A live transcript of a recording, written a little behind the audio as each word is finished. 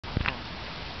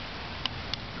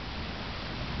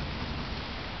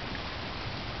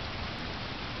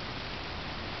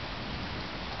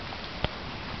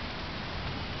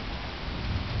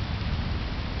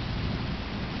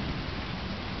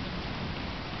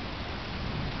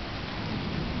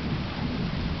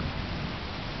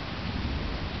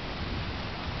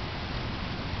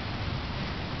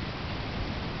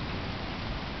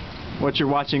What you're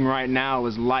watching right now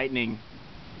is lightning.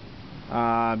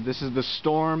 This is the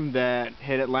storm that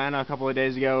hit Atlanta a couple of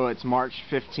days ago. It's March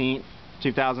 15th,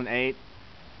 2008,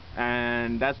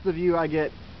 and that's the view I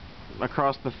get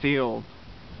across the field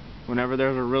whenever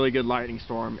there's a really good lightning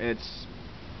storm. It's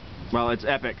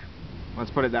epic.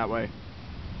 Let's put it that way.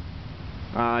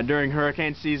 During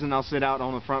hurricane season, I'll sit out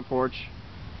on the front porch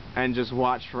and just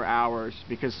watch for hours,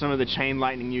 because some of the chain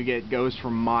lightning you get goes for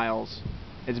miles.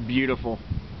 It's beautiful.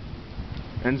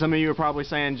 And some of you are probably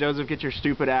saying, Joseph, get your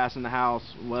stupid ass in the house.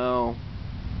 Well,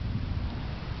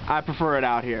 I prefer it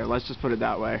out here. Let's just put it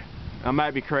that way. I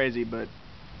might be crazy, but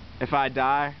if I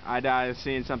die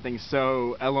seeing something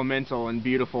so elemental and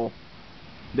beautiful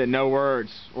that no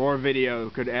words or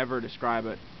video could ever describe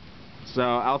it. So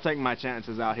I'll take my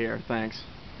chances out here. Thanks.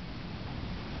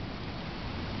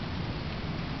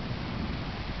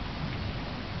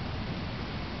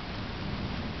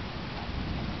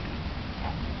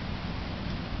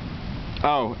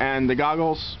 Oh, and the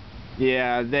goggles,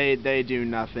 yeah, they do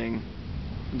nothing,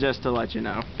 just to let you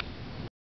know.